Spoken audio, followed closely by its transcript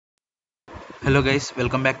Hello guys,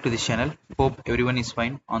 welcome back to this channel. Hope everyone is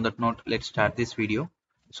fine. On that note, let's start this video.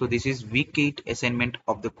 So this is week 8 assignment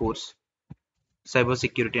of the course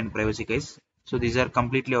cybersecurity and privacy guys. So these are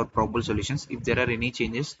completely our probable solutions. If there are any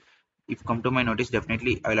changes, if come to my notice,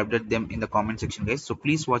 definitely I will update them in the comment section guys. So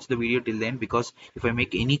please watch the video till then, because if I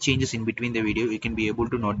make any changes in between the video, you can be able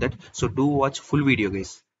to note that. So do watch full video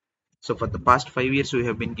guys. So for the past 5 years, we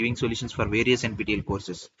have been giving solutions for various NPTEL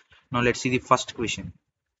courses. Now let's see the first question.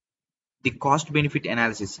 The cost benefit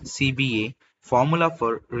analysis (CBA) formula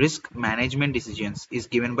for risk management decisions is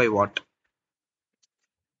given by what?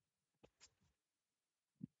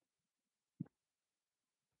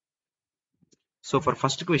 So for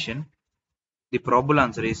first question, the probable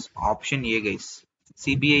answer is option A guys.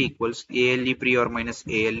 CBA equals ALE pre or minus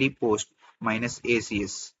ALE post minus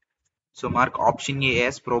ACS. So mark option A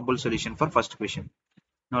as probable solution for first question.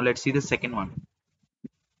 Now let's see the second one.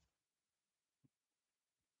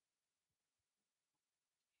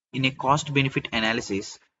 In a cost benefit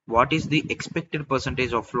analysis, what is the expected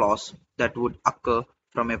percentage of loss that would occur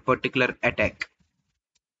from a particular attack?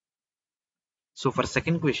 So for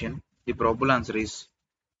second question, the probable answer is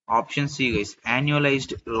option C guys,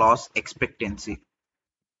 annualized loss expectancy.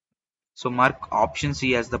 So mark option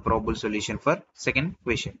C as the probable solution for second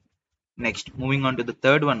question. Next, moving on to the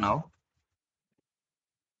third one now.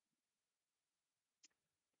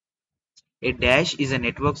 A dash is a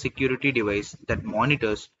network security device that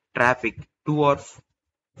monitors traffic to or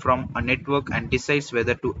from a network and decides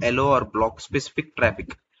whether to allow or block specific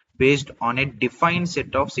traffic based on a defined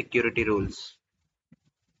set of security rules.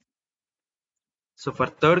 So for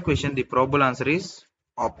third question, the probable answer is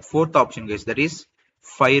fourth option guys, that is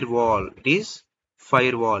firewall. It is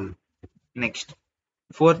firewall. Next,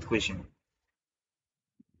 fourth question.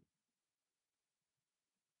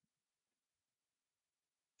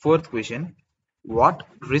 Fourth question. What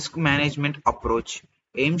risk management approach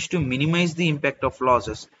aims to minimize the impact of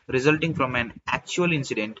losses resulting from an actual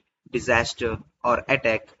incident, disaster, or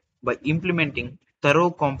attack by implementing thorough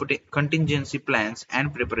contingency plans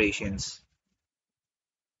and preparations?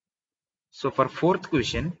 So for fourth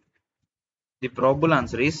question, the probable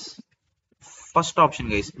answer is first option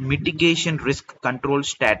guys, mitigation risk control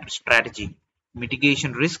strategy.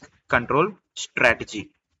 Mitigation risk control strategy.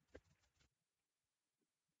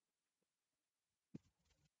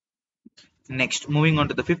 Next, moving on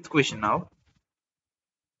to the fifth question now.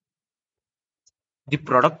 The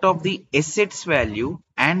product of the asset's value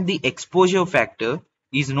and the exposure factor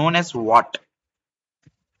is known as what?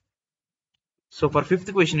 So for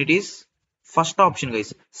fifth question, it is first option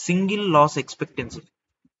guys, single loss expectancy.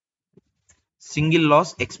 Single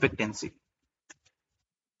loss expectancy.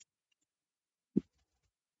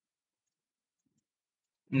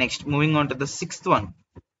 Next, moving on to the sixth one.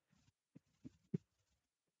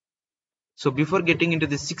 So before getting into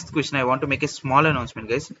the sixth question, I want to make a small announcement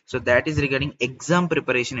guys. So that is regarding exam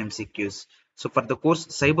preparation MCQs. So for the course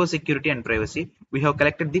cybersecurity and privacy, we have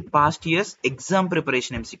collected the past year's exam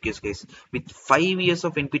preparation MCQs guys. With 5 years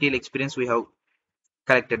of NPTEL experience, we have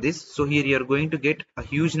collected this. So here you are going to get a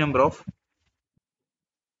huge number of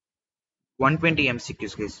 120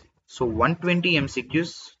 MCQs guys. So 120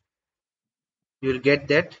 MCQs, you will get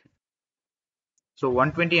that. So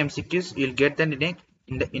 120 MCQs, you will get that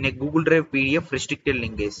in a Google Drive PDF restricted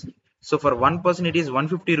link guys. So for one person it is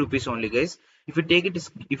 150 rupees only guys. If you take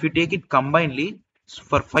it combinedly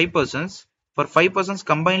for 5 persons,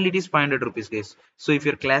 combinedly it is 500 rupees guys. So if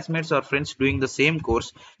your classmates or friends doing the same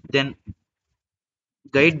course, then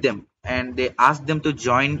guide them and they ask them to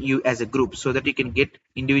join you as a group so that you can get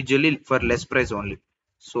individually for less price only.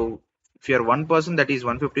 So if you are one person, that is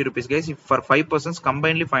 150 rupees guys. If for 5 persons,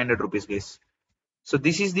 combinedly 500 rupees guys. So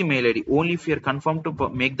this is the mail ID. Only if you are confirmed to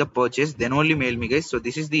make the purchase, then only mail me guys. So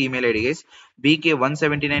this is the email ID guys,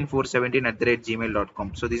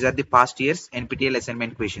 bk179417@gmail.com. So these are the past years NPTEL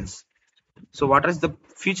assignment questions. So what are the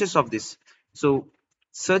features of this? So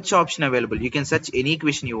search option available. You can search any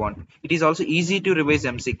question you want. It is also easy to revise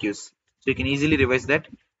MCQs. So you can easily revise that.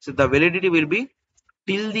 So the validity will be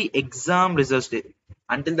till the exam results date.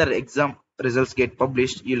 Until the exam results get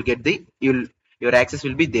published, your access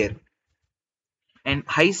will be there. And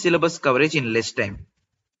high syllabus coverage in less time.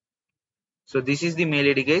 So this is the mail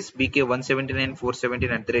ID guys,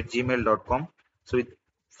 bk179417@gmail.com. So with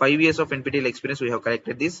 5 years of NPTEL experience, we have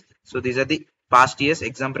collected this. So these are the past years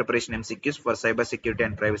exam preparation MCQs for cybersecurity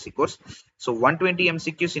and privacy course. So 120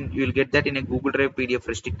 MCQs, you will get that in a Google Drive PDF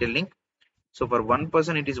restricted link. So for one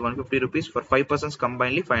person it is 150 rupees. For 5 persons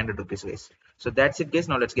combinedly 500 rupees guys. So that's it guys.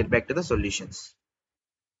 Now let's get back to the solutions.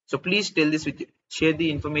 So please share the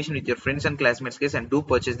information with your friends and classmates guys, and do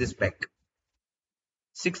purchase this pack.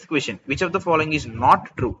 Sixth question, which of the following is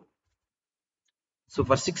not true? So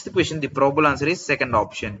for sixth question, the probable answer is second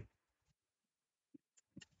option.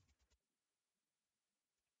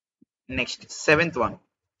 Next, seventh one.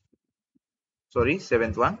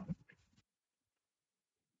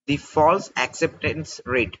 The false acceptance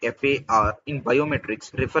rate FAR in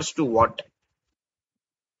biometrics refers to what?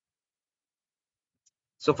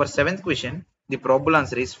 So for seventh question, the probable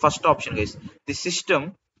answer is first option, guys. The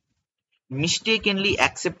system mistakenly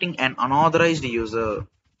accepting an unauthorized user.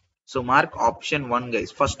 So mark option 1,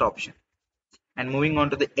 guys, first option. And moving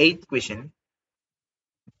on to the eighth question.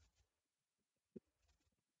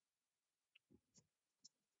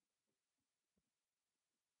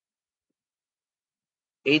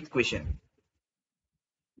 Eighth question.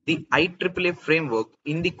 The IEEE framework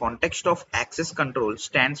in the context of access control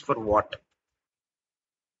stands for what?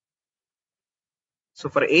 So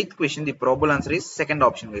for eighth question, the probable answer is second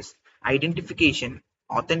option, guys. Identification,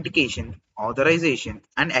 authentication, authorization,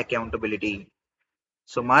 and accountability.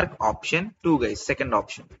 So mark option 2, guys, second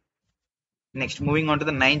option. Next, moving on to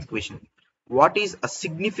the ninth question. What is a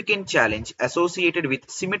significant challenge associated with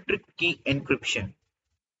symmetric key encryption?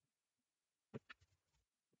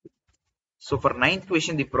 So for ninth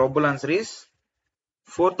question, the probable answer is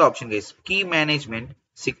fourth option, guys. Key management,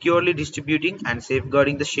 securely distributing and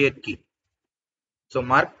safeguarding the shared key. So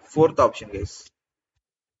mark fourth option, guys.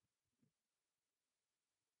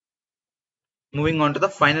 Moving on to the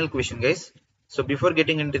final question, guys. So before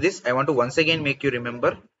getting into this, I want to once again make you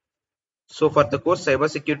remember. So for the course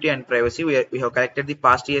cybersecurity and privacy, we have collected the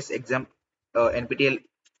past year's exam NPTEL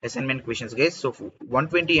assignment questions, guys. So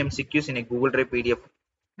 120 MCQs in a Google Drive PDF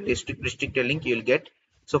restricted link you will get.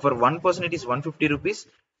 So for one person it is 150 rupees.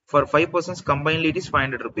 For 5 persons combinedly it is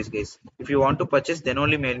 500 rupees, guys. If you want to purchase, then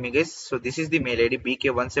only mail me, guys. So this is the mail ID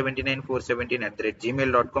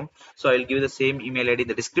bk179417@gmail.com. So I will give the same email ID in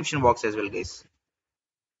the description box as well, guys.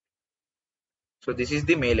 So this is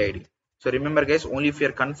the mail ID. So remember, guys, only if you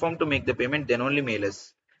are confirmed to make the payment, then only mail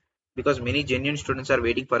us. Because many genuine students are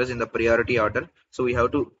waiting for us in the priority order. So we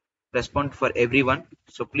have to respond for everyone.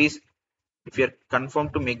 So please, if you are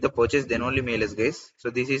confirmed to make the purchase, then only mail us, guys. So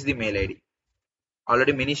this is the mail ID.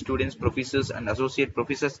 Already many students, professors and associate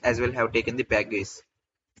professors as well have taken the pack, guys.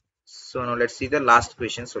 So now let's see the last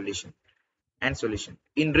question solution.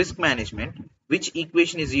 In risk management, which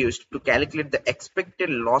equation is used to calculate the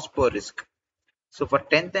expected loss per risk? So for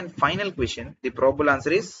 10th and final question, the probable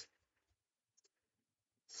answer is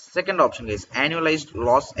second option, guys. Annualized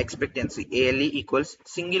loss expectancy ALE equals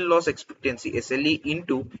single loss expectancy SLE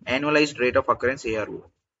into annualized rate of occurrence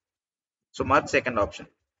ARO. So mark second option.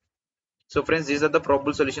 So friends, these are the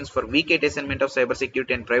probable solutions for week 8 assignment of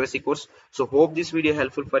cybersecurity and privacy course. So hope this video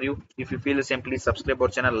helpful for you. If you feel the same, please subscribe our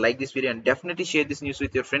channel, like this video, and definitely share this news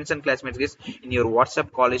with your friends and classmates, guys, in your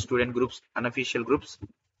WhatsApp, college, student groups, unofficial groups.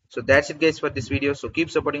 So that's it, guys, for this video. So keep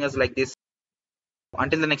supporting us like this.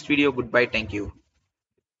 Until the next video, goodbye. Thank you.